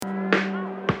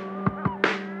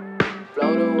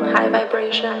High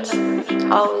vibrations,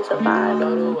 always a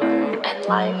vibe. And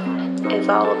life is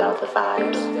all about the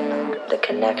vibes, the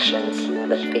connections,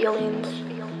 the feelings.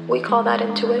 We call that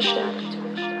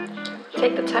intuition.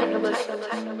 Take the time to listen.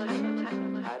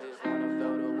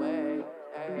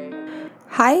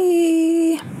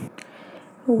 Hi!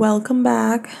 Welcome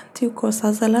back to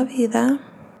Cosas de la Vida.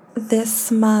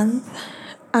 This month,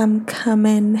 I'm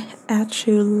coming at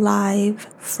you live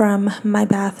from my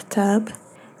bathtub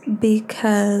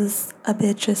because a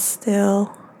bitch is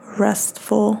still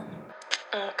restful.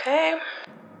 Okay.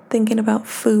 Thinking about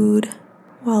food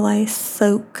while I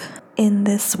soak in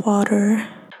this water.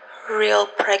 Real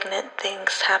pregnant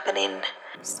things happening.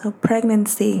 So,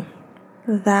 pregnancy.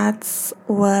 That's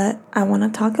what I want to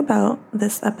talk about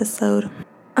this episode.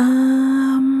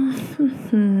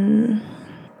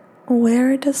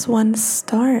 Where does one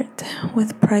start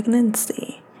with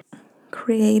pregnancy?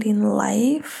 Creating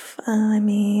life?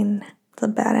 It's a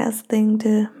badass thing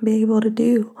to be able to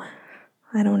do.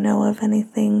 I don't know of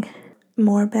anything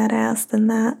more badass than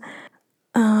that.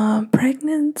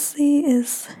 Pregnancy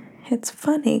it's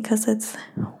funny because it's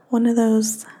one of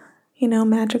those,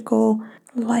 magical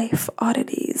life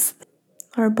oddities.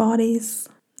 Our bodies,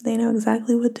 they know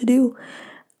exactly what to do,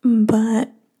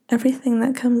 but everything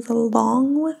that comes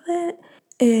along with it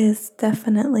is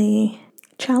definitely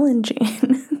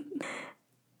challenging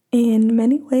in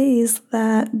many ways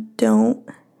that don't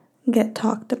get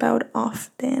talked about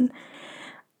often.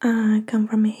 I come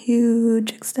from a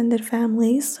huge extended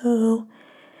family, so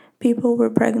people were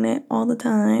pregnant all the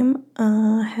time.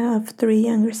 I have 3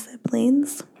 younger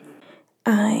siblings.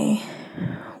 I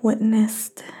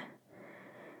witnessed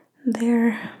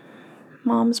their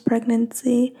mom's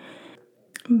pregnancy,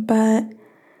 but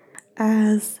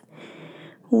as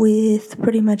with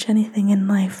pretty much anything in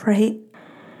life, right?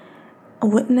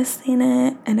 Witnessing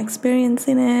it and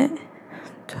experiencing it,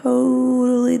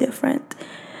 totally different.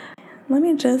 Let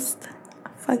me just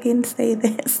fucking say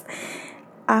this.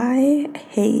 I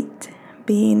hate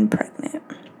being pregnant.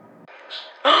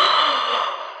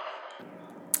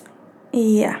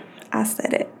 Yeah, I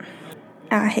said it.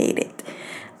 I hate it.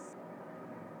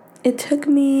 It took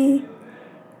me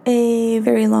a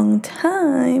very long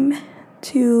time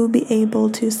to be able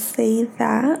to say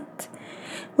that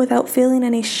without feeling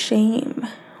any shame,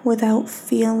 without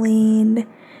feeling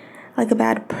like a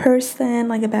bad person,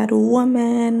 like a bad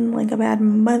woman, like a bad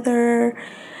mother,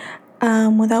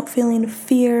 without feeling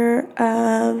fear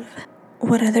of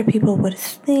what other people would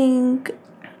think.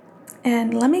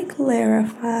 And let me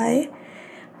clarify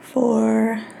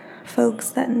for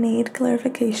folks that need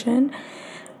clarification.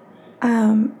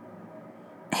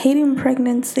 Hating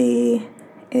pregnancy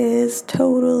is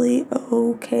totally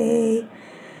okay.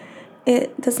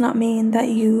 It does not mean that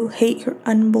you hate your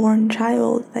unborn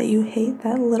child, that you hate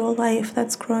that little life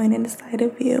that's growing inside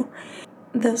of you.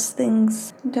 Those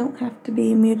things don't have to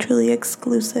be mutually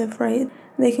exclusive, right?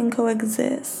 They can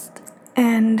coexist.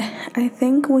 And I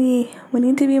think we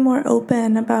need to be more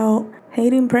open about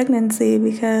hating pregnancy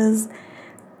because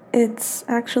it's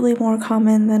actually more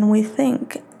common than we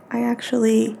think. I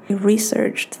actually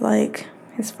researched,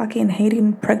 is fucking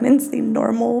hating pregnancy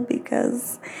normal?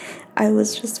 Because I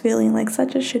was just feeling like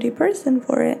such a shitty person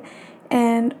for it.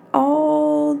 And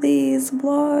all these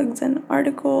blogs and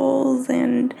articles,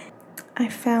 and I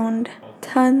found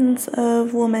tons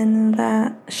of women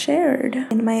that shared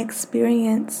in my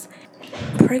experience.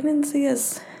 Pregnancy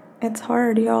it's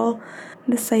hard, y'all.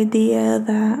 This idea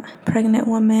that pregnant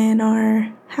women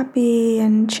are happy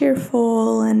and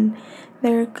cheerful and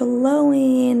they're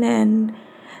glowing and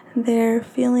they're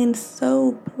feeling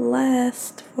so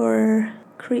blessed for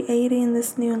creating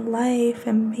this new life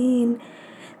and being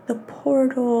the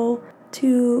portal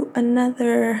to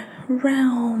another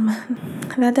realm.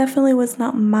 That definitely was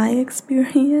not my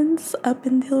experience up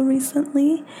until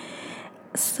recently.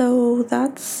 So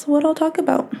that's what I'll talk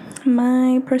about,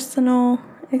 my personal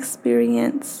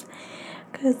experience,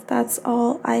 because that's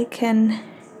all I can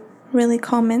really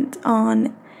comment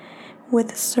on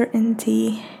with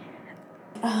certainty.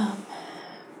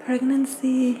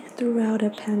 Pregnancy throughout a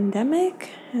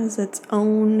pandemic has its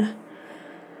own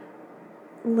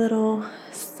little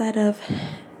set of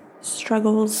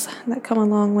struggles that come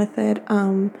along with it.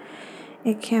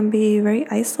 It can be very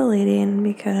isolating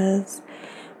because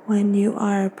when you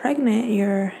are pregnant,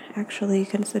 you're actually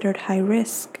considered high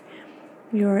risk.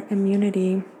 Your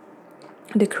immunity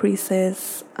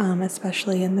decreases,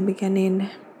 especially in the beginning.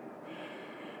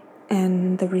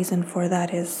 And the reason for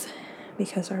that is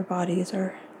because our bodies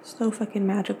are so fucking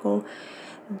magical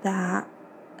that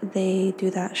they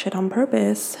do that shit on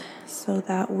purpose so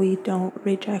that we don't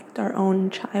reject our own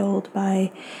child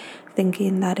by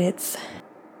thinking that it's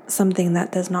something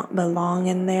that does not belong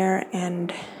in there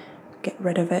and get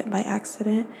rid of it by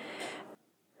accident.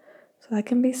 So that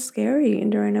can be scary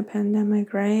during a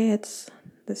pandemic, right? It's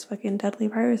this fucking deadly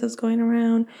virus that's going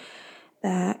around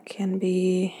that can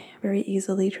be very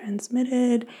easily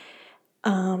transmitted.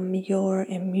 Your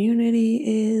immunity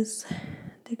is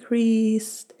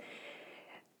decreased,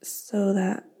 so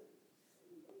that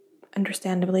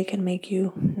understandably can make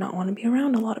you not want to be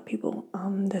around a lot of people.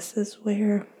 This is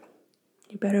where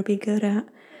you better be good at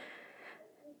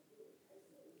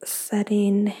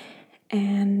setting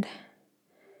and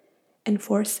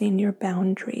enforcing your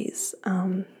boundaries.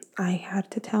 I had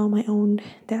to tell my own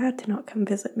dad to not come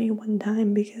visit me one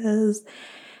time because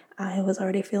I was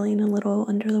already feeling a little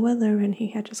under the weather and he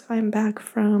had just gotten back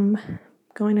from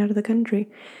going out of the country.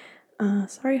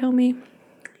 Sorry, homie.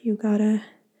 You gotta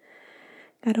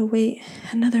wait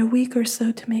another week or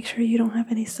so to make sure you don't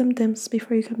have any symptoms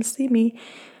before you come see me.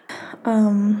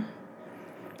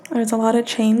 There's a lot of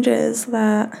changes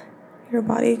that your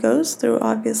body goes through,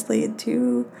 obviously,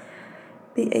 to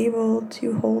be able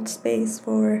to hold space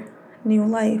for new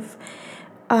life.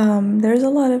 There's a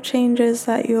lot of changes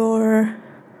that your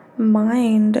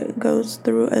mind goes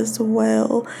through as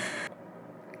well.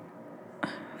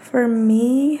 For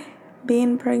me,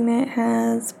 being pregnant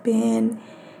has been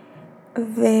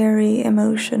very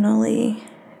emotionally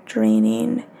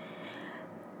draining.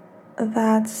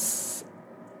 That's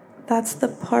the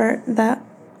part that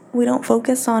we don't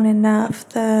focus on enough,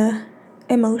 the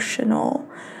emotional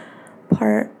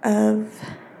part of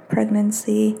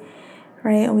pregnancy,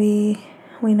 right? We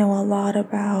know a lot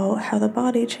about how the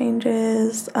body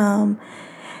changes.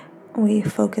 We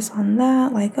focus on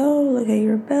that, like, oh, look at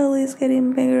your belly's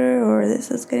getting bigger, or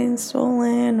this is getting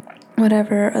swollen,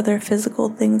 whatever other physical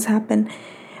things happen.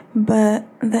 But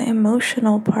the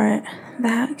emotional part,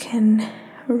 that can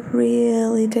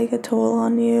really take a toll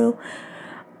on you.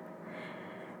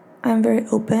 I'm very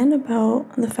open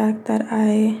about the fact that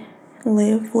I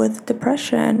live with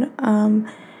depression.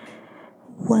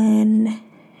 When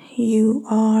you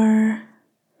are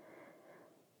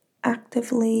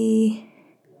actively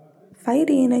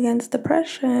fighting against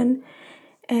depression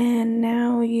and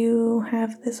now you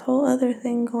have this whole other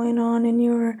thing going on in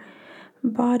your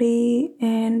body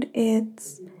and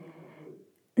it's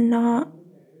not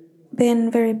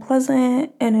been very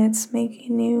pleasant and it's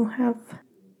making you have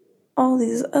all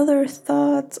these other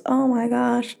thoughts. Oh my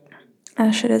gosh,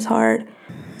 that shit is hard.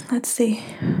 Let's see.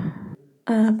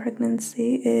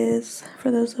 Pregnancy is,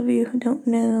 for those of you who don't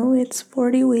know, it's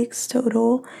 40 weeks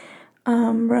total.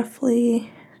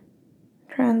 Roughly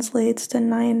translates to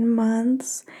 9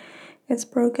 months. It's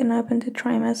broken up into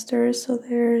trimesters, so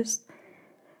there's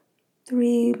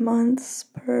 3 months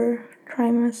per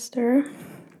trimester.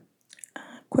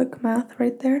 Quick math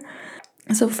right there.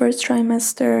 So first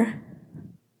trimester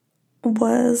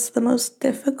was the most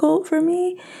difficult for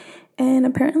me, and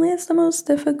apparently it's the most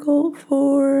difficult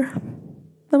for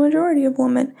the majority of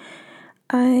women.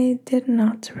 I did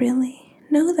not really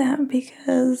know that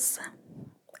because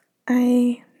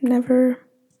I never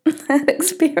had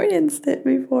experienced it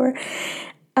before.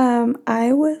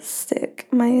 I was sick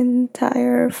my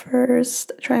entire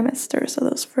first trimester, so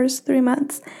those first 3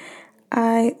 months,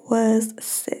 I was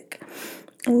sick.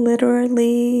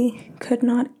 Literally could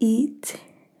not eat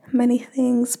many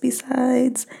things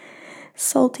besides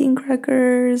saltine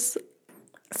crackers,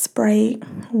 Sprite,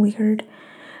 weird.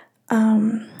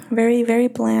 Very, very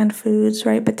bland foods,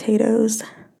 right? Potatoes.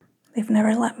 They've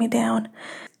never let me down.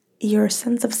 Your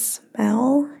sense of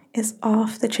smell is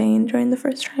off the chain during the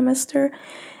first trimester.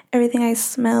 Everything I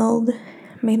smelled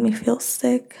made me feel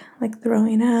sick, like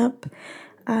throwing up.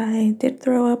 I did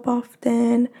throw up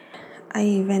often. I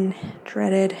even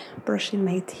dreaded brushing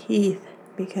my teeth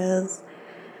because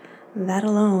that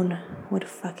alone would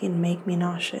fucking make me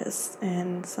nauseous.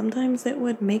 And sometimes it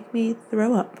would make me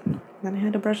throw up. Then I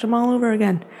had to brush them all over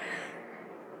again.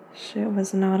 Shit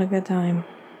was not a good time.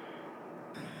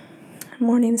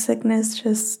 Morning sickness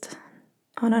just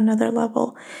on another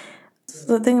level.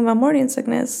 So the thing about morning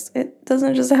sickness, it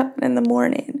doesn't just happen in the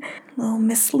morning. A little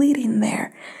misleading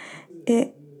there.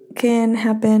 It can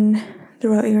happen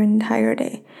throughout your entire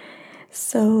day.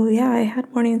 So yeah, I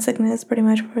had morning sickness pretty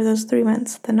much for those 3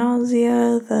 months. The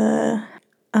nausea, the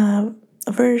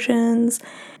aversions,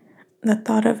 the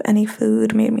thought of any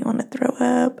food made me want to throw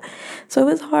up. So it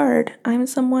was hard. I'm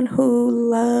someone who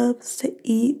loves to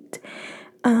eat.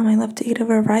 I love to eat a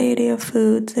variety of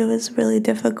foods. It was really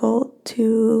difficult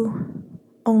to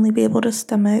only be able to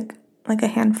stomach like a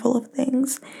handful of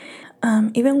things.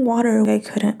 Even water, I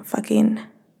couldn't fucking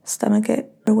stomach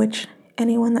it, which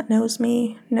anyone that knows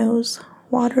me knows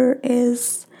water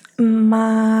is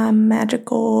my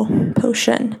magical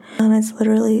potion. And it's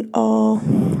literally all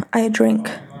I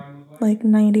drink. Like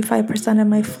 95% of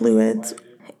my fluids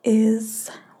is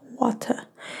water.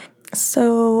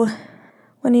 So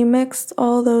when you mix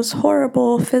all those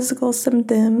horrible physical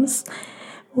symptoms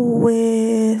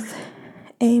with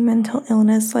a mental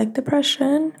illness like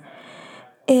depression,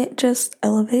 it just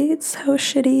elevates how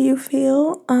shitty you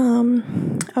feel.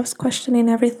 I was questioning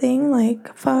everything,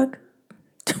 like, fuck,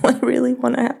 do I really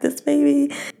want to have this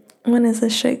baby? When is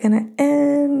this shit gonna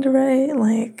end, right?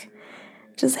 Like,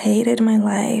 just hated my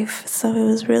life. So it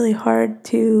was really hard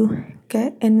to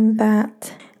get in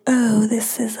that, oh,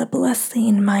 this is a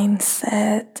blessing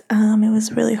mindset. It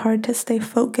was really hard to stay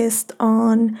focused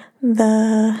on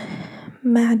the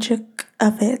magic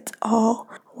of it all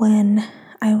when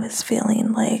I was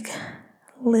feeling like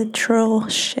literal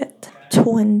shit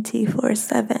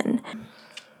 24/7.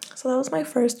 So that was my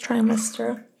first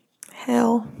trimester.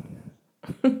 Hell.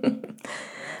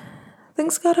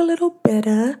 Things got a little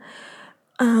better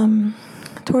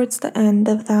towards the end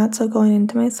of that. So going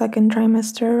into my second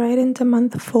trimester, right into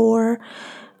month 4,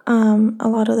 a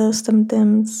lot of those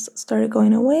symptoms started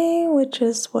going away, which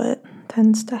is what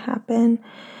tends to happen.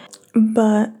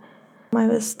 But I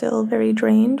was still very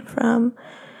drained from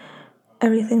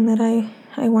everything that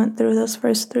I went through those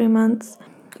first 3 months.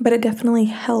 But it definitely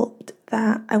helped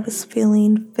that I was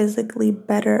feeling physically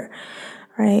better,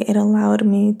 right? It allowed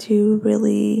me to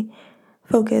really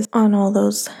focus on all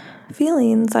those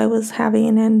feelings I was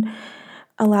having and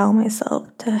allow myself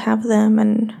to have them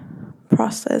and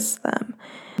process them.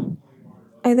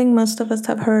 I think most of us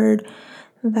have heard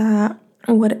that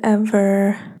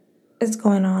whatever is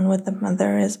going on with the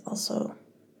mother is also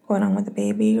going on with the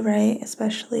baby, right?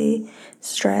 Especially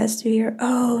stress. You hear,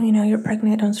 oh, you're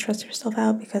pregnant, don't stress yourself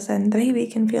out, because then the baby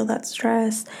can feel that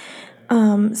stress.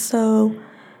 So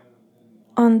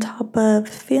on top of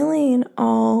feeling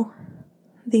all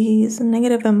these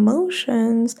negative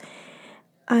emotions,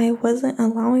 I wasn't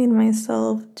allowing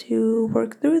myself to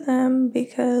work through them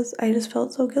because I just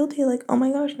felt so guilty, like, oh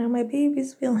my gosh, now my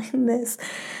baby's feeling this.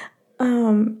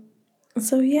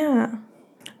 So yeah,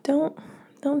 don't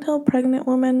tell pregnant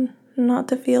women not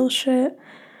to feel shit.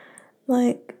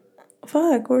 Like,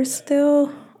 fuck, we're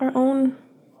still our own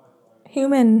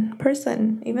human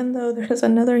person. Even though there's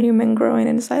another human growing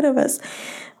inside of us,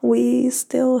 we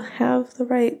still have the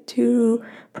right to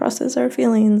process our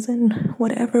feelings in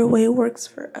whatever way works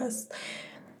for us.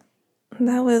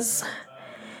 That was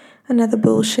another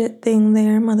bullshit thing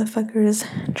there, motherfuckers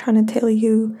trying to tell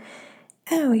you,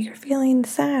 oh, you're feeling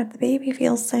sad, the baby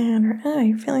feels sad, or oh,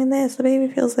 you're feeling this, the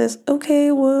baby feels this. Okay,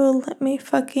 well, let me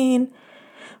fucking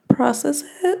process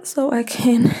it so I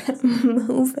can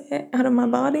move it out of my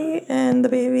body and the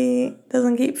baby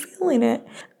doesn't keep feeling it,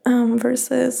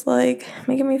 versus like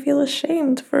making me feel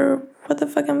ashamed for what the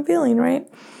fuck I'm feeling, right?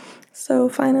 So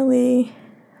finally,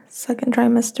 second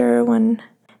trimester, when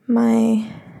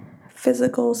my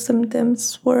physical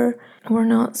symptoms were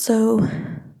not so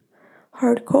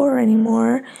hardcore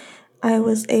anymore, I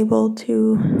was able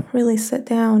to really sit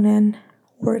down and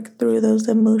work through those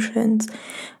emotions.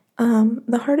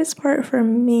 The hardest part for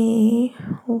me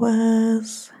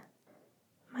was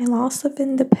my loss of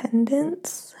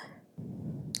independence,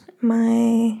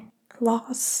 my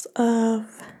loss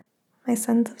of my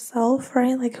sense of self,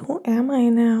 right? Like, who am I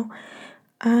now?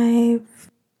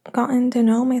 I've gotten to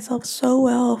know myself so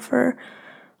well for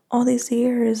all these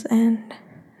years, and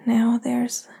now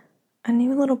there's a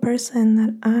new little person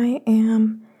that I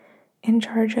am in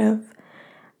charge of.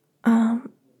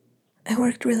 I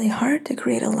worked really hard to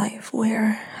create a life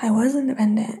where I was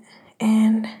independent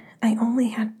and I only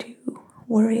had to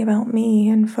worry about me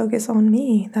and focus on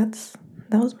me. That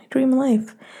was my dream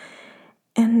life.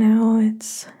 And now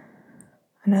it's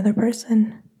another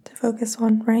person to focus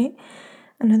on, right?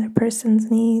 Another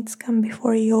person's needs come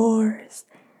before yours.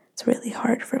 It's really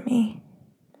hard for me.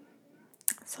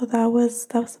 So that was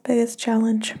the biggest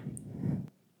challenge.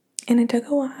 And it took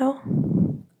a while.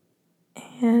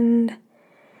 And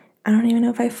I don't even know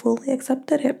if I fully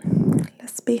accepted it.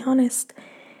 Let's be honest.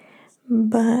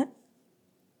 But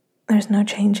there's no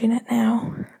changing it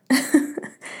now.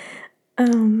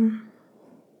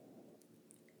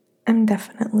 I'm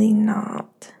definitely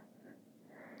not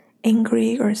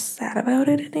angry or sad about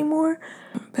it anymore.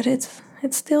 But it's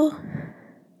still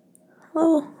a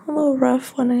little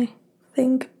rough when I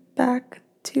think back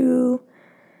to,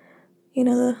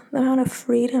 the amount of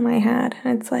freedom I had.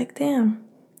 And it's like, damn,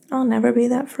 I'll never be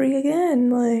that free again.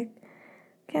 Like,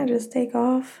 can't just take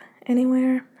off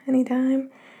anywhere anytime.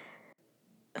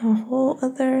 A whole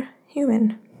other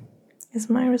human is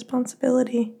my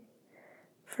responsibility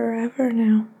forever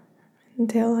now,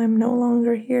 until I'm no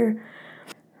longer here.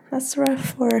 That's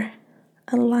rough for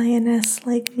a lioness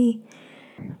like me,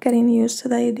 getting used to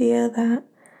the idea that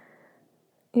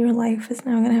your life is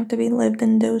now gonna have to be lived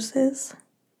in doses.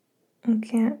 You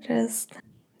can't just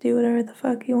do whatever the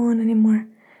fuck you want anymore.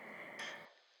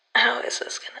 How is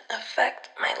this gonna affect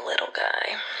my little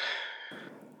guy?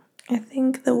 I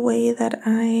think the way that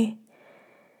I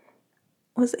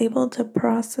was able to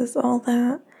process all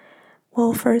that,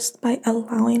 well, first by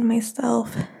allowing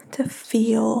myself to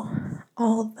feel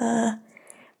all the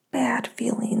bad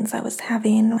feelings I was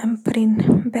having. I'm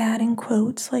putting bad in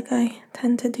quotes like I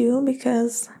tend to do,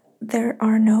 because there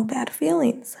are no bad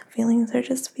feelings. Feelings are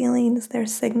just feelings, they're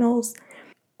signals.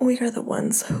 We are the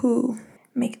ones who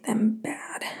make them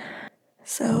bad.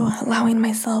 So allowing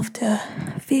myself to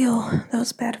feel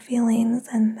those bad feelings,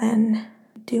 and then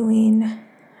doing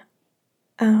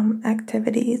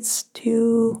activities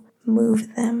to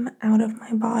move them out of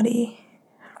my body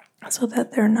so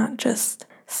that they're not just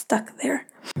stuck there.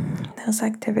 Those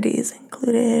activities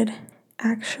included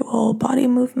actual body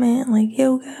movement like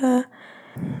yoga.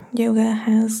 Yoga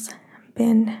has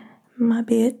been my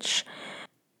bitch.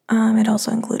 It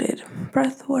also included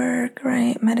breath work,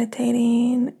 right?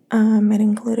 Meditating. It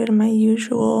included my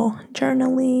usual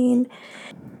journaling,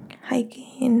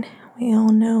 hiking. We all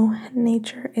know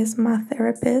nature is my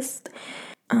therapist.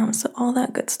 So all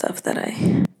that good stuff that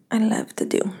I love to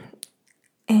do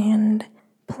and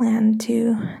plan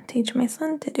to teach my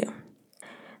son to do.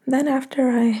 Then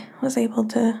after I was able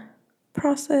to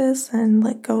process and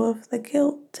let go of the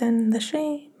guilt and the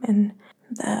shame and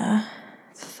the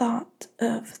thought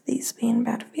of these being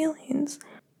bad feelings,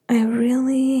 I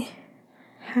really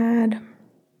had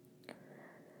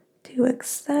to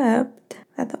accept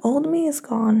that the old me is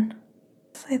gone.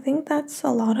 I think that's a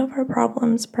lot of our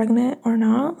problems, pregnant or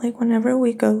not. Like, whenever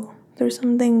we go through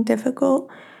something difficult,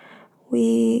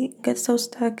 we get so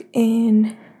stuck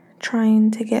in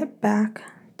trying to get back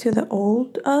to the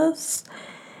old us,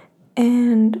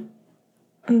 and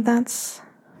that's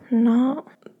not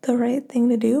the right thing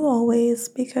to do always,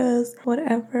 because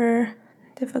whatever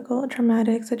difficult,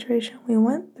 traumatic situation we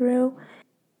went through,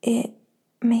 it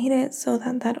made it so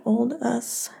that that old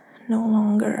us no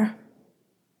longer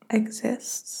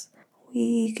exists.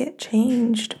 We get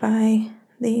changed by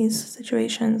these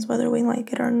situations, whether we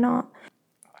like it or not.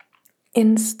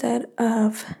 Instead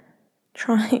of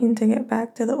trying to get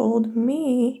back to the old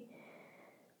me,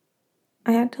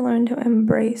 I had to learn to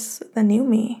embrace the new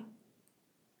me.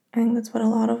 I think that's what a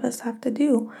lot of us have to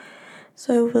do.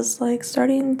 So it was like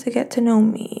starting to get to know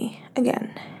me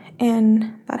again.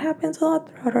 And that happens a lot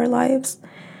throughout our lives.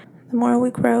 The more we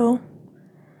grow,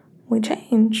 we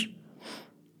change.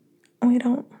 We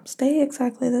don't stay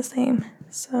exactly the same.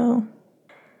 So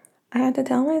I had to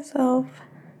tell myself,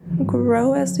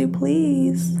 grow as you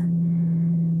please.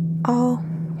 I'll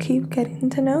keep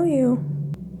getting to know you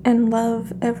and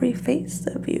love every face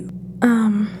of you.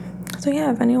 So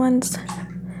yeah, if anyone's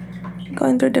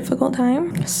going through a difficult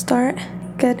time, start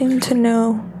getting to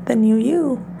know the new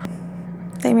you.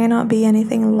 They may not be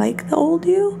anything like the old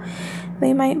you.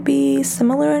 They might be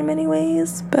similar in many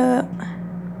ways, but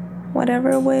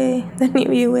whatever way the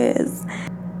new you is,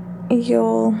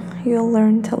 you'll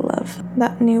learn to love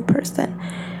that new person.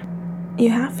 You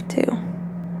have to,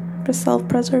 for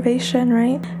self-preservation,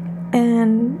 right?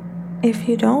 And if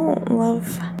you don't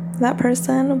love that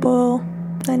person, well,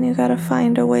 then you gotta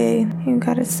find a way. You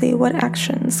gotta see, what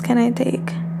actions can I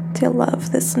take to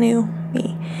love this new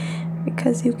me?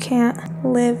 Because you can't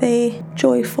live a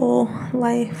joyful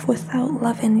life without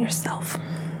loving yourself.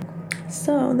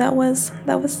 So that was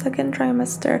second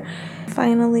trimester.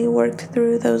 Finally worked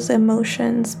through those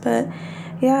emotions. But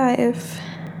yeah, if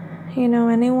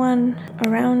anyone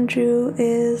around you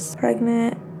is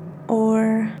pregnant,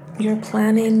 or you're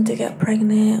planning to get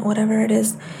pregnant, whatever it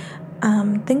is,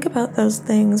 think about those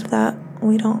things that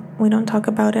we don't talk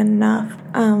about enough.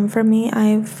 For me,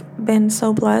 I've been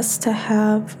so blessed to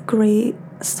have great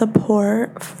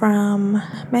support from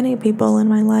many people in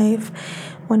my life.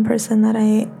 One person that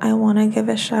I want to give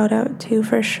a shout out to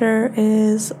for sure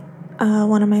is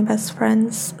one of my best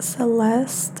friends,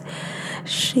 Celeste.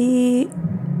 She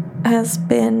has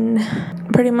been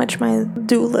pretty much my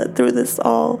doula through this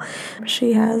all.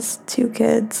 She has 2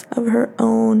 kids of her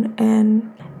own,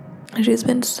 and she's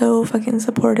been so fucking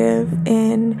supportive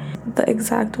in the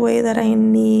exact way that I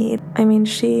need. I mean,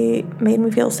 she made me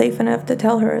feel safe enough to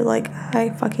tell her, like, I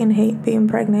fucking hate being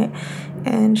pregnant,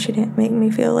 and she didn't make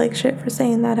me feel like shit for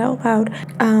saying that out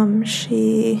loud.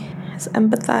 She has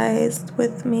empathized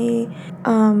with me.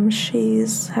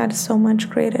 She's had so much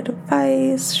great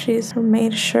advice. She's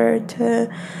made sure to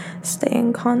stay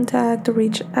in contact,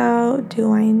 reach out,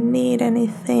 do I need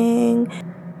anything?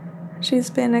 She's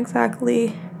been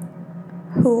exactly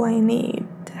who I need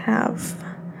to have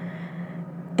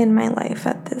in my life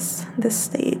at this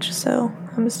stage. So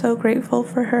I'm so grateful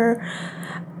for her.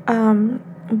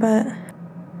 But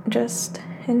just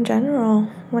in general,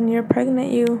 when you're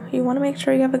pregnant, you want to make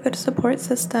sure you have a good support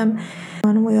system.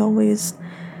 And we always,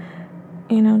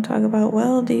 talk about,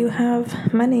 well, do you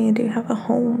have money? Do you have a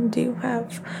home? Do you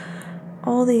have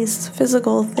all these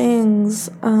physical things?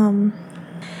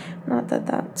 Not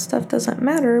that stuff doesn't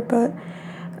matter, but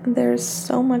there's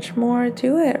so much more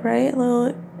to it, right?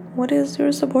 Well, what is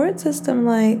your support system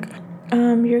like?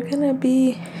 You're gonna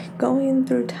be going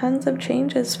through tons of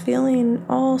changes, feeling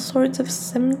all sorts of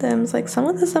symptoms. Like, some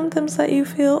of the symptoms that you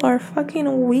feel are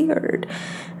fucking weird,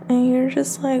 and you're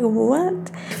just like, what?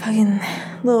 Fucking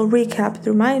little recap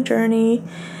through my journey.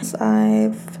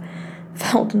 I've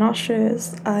felt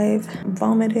nauseous. I've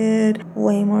vomited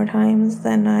way more times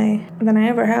than I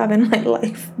ever have in my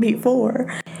life before.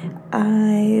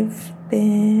 I've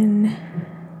been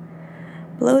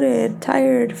bloated,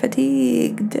 tired,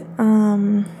 fatigued.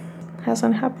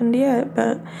 Hasn't happened yet,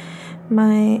 but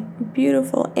my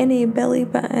beautiful innie belly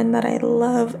button that I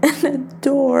love and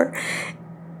adore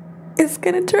is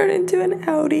gonna turn into an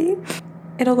Audi.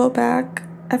 It'll go back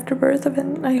after birth,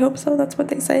 and I hope so. That's what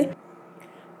they say.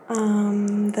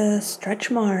 The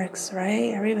stretch marks,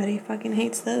 right? Everybody fucking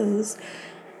hates those.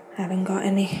 I haven't got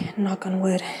any, knock on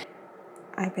wood.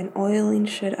 I've been oiling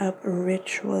shit up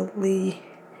ritually.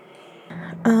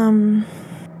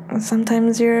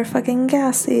 Sometimes you're fucking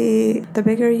gassy. The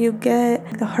bigger you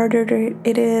get, the harder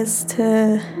it is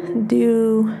to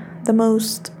do the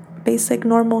most basic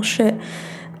normal shit.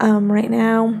 Right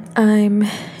now, I'm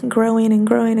growing and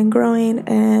growing and growing,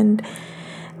 and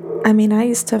I mean, I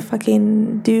used to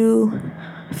fucking do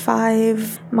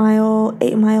 5-mile,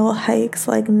 8-mile hikes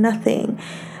like nothing.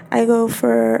 I go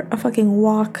for a fucking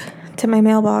walk to my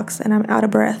mailbox and I'm out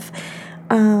of breath.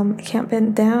 I can't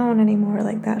bend down anymore.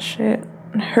 Like, that shit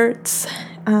hurts.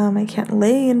 I can't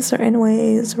lay in certain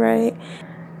ways, right?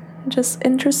 Just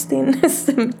interesting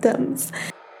symptoms.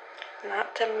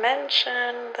 Not to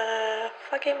mention the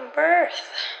fucking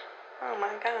birth. Oh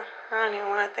my god, I don't even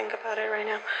want to think about it right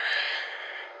now.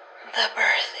 The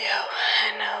birth, yo.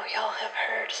 I know y'all have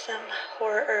heard some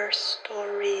horror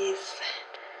stories.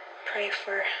 Pray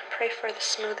for the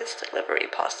smoothest delivery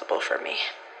possible for me,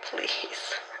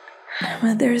 please.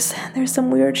 But there's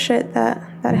some weird shit that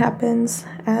happens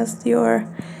as your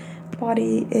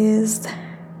body is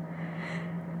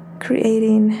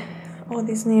creating all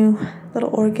these new little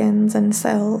organs and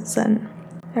cells and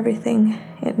everything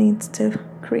it needs to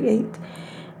create.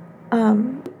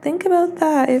 Think about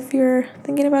that if you're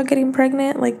thinking about getting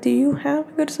pregnant. Like, do you have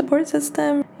a good support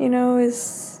system?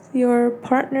 Is your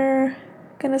partner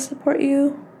gonna support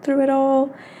you through it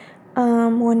all?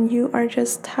 When you are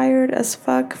just tired as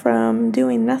fuck from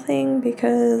doing nothing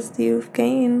because you've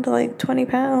gained like 20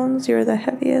 pounds, you're the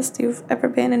heaviest you've ever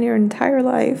been in your entire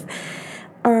life.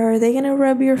 Are they gonna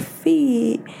rub your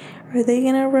feet? Are they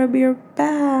gonna rub your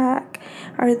back?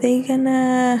 Are they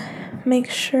gonna make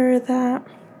sure that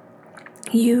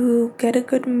you get a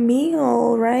good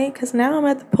meal, right? Because now I'm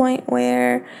at the point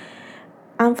where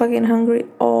I'm fucking hungry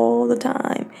all the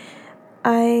time.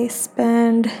 I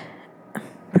spend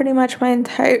pretty much my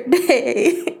entire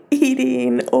day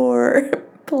eating or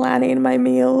planning my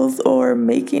meals or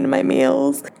making my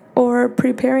meals or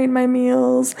preparing my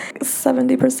meals.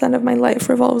 70% of my life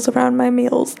revolves around my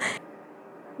meals,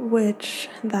 which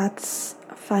that's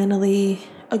finally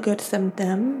a good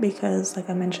symptom because, like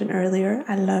I mentioned earlier,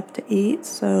 I love to eat,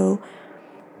 so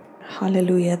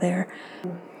hallelujah there.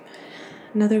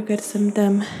 Another good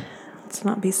symptom, let's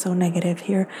not be so negative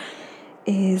here,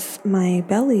 is my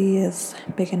belly is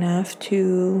big enough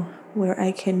to where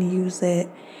I can use it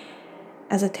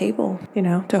as a table,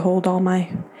 to hold all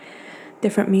my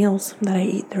different meals that I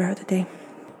eat throughout the day.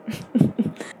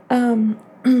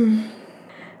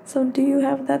 So do you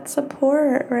have that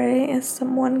support, right? Is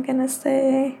someone gonna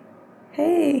say,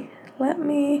 hey, let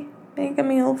me make a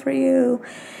meal for you?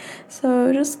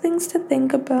 So just things to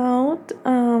think about.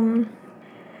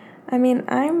 I mean,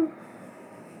 I'm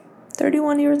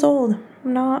 31 years old.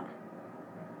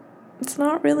 It's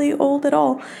not really old at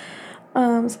all.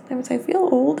 Sometimes I feel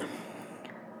old.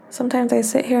 Sometimes I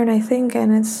sit here and I think,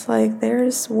 and it's like,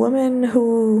 there's women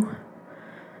who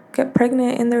get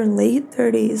pregnant in their late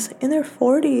 30s, in their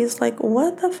 40s. Like,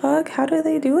 what the fuck? How do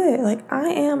they do it? Like, I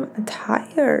am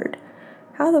tired.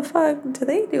 how the fuck do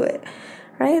they do it,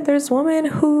 right? There's women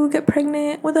who get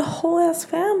pregnant with a whole ass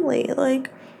family.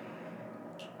 Like,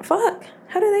 fuck,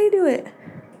 how do they do it?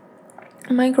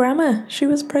 My grandma, she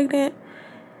was pregnant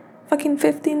fucking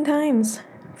 15 times.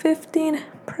 15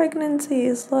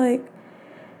 pregnancies. Like,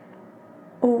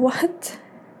 what?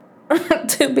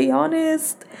 To be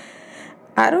honest,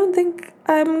 I don't think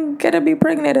I'm gonna be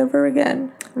pregnant ever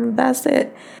again. That's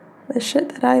it. The shit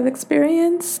that I've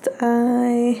experienced,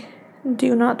 I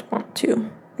do not want to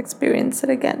experience it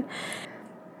again.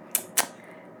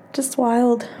 Just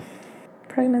wild.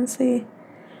 Pregnancy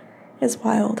is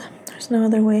wild. There's no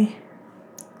other way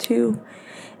to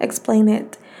explain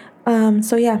it.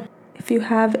 So yeah, if you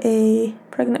have a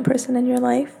pregnant person in your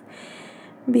life,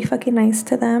 be fucking nice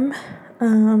to them.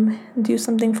 Do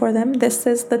something for them. This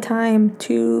is the time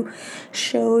to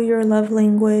show your love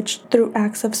language through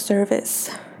acts of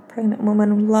service. Pregnant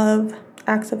women love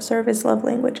acts of service, love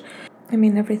language. I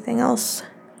mean, everything else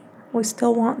we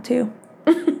still want to.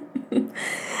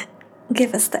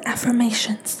 Give us the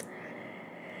affirmations.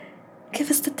 Give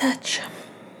us the touch.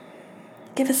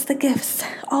 Give us the gifts.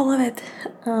 All of it.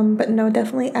 But no,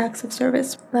 definitely acts of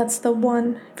service. That's the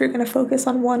one. If you're going to focus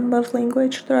on one love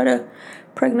language throughout a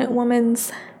pregnant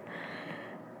woman's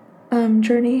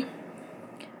journey,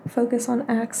 focus on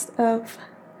acts of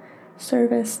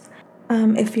service.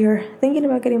 If you're thinking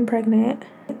about getting pregnant,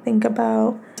 think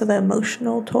about the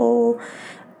emotional toll,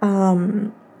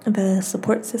 the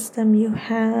support system you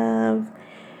have,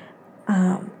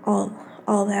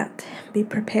 all that. Be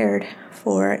prepared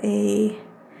for a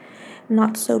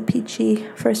not so peachy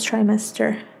first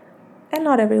trimester. And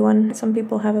not everyone. Some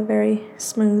people have a very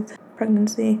smooth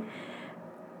pregnancy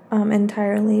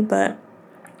entirely, but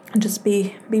just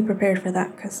be prepared for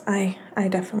that, because I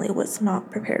definitely was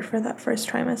not prepared for that first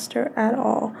trimester at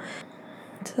all.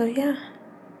 So yeah,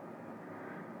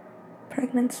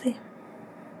 pregnancy.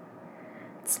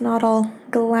 It's not all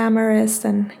glamorous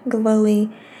and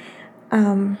glowy,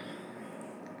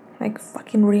 like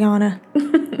fucking Rihanna.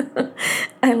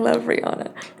 I love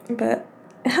Rihanna, but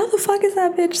how the fuck is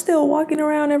that bitch still walking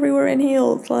around everywhere in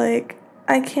heels? Like,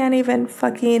 I can't even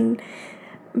fucking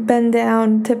bend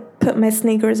down to put my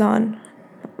sneakers on.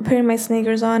 Putting my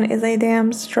sneakers on is a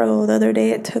damn struggle. The other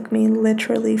day it took me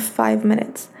literally 5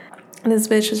 minutes. And this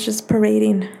bitch is just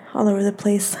parading all over the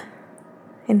place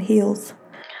in heels.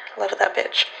 Love that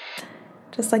bitch.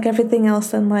 Just like everything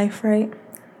else in life, right?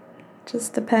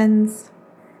 Just depends.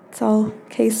 It's all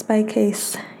case by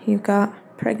case. You've got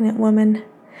pregnant women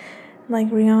like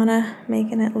Rihanna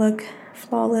making it look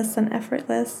flawless and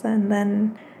effortless, and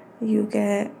then you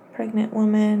get pregnant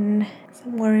women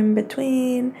somewhere in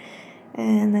between,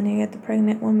 and then you get the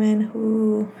pregnant women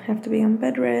who have to be on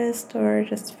bed rest or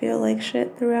just feel like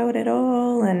shit throughout it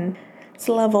all. And it's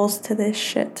levels to this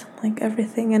shit, like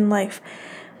everything in life.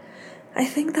 I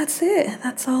think that's it.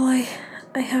 That's all I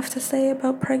have to say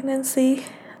about pregnancy.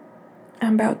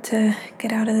 I'm about to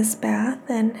get out of this bath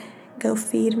and go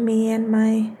feed me and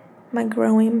my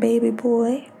growing baby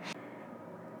boy.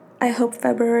 I hope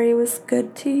February was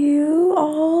good to you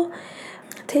all.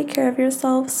 Take care of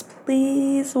yourselves,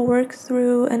 please. Work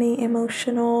through any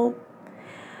emotional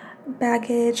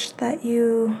baggage that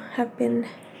you have been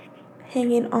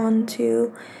hanging on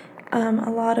to. A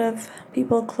lot of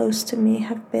people close to me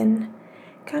have been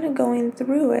kind of going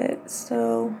through it,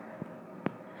 so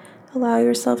allow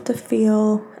yourself to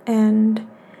feel and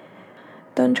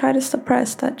don't try to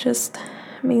suppress. That just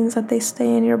means that they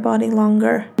stay in your body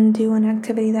longer. And do an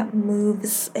activity that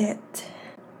moves it.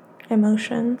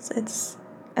 Emotions, it's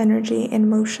energy in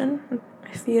motion.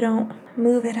 If you don't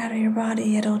move it out of your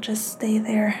body, it'll just stay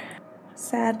there.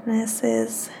 Sadness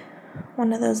is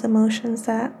one of those emotions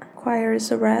that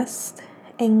requires rest.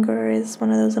 Anger is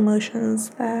one of those emotions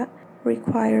that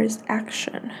requires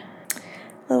action.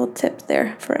 Little tip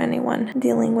there for anyone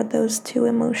dealing with those two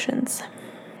emotions.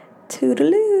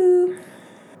 Toodaloo!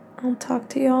 I'll talk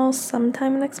to y'all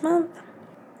sometime next month.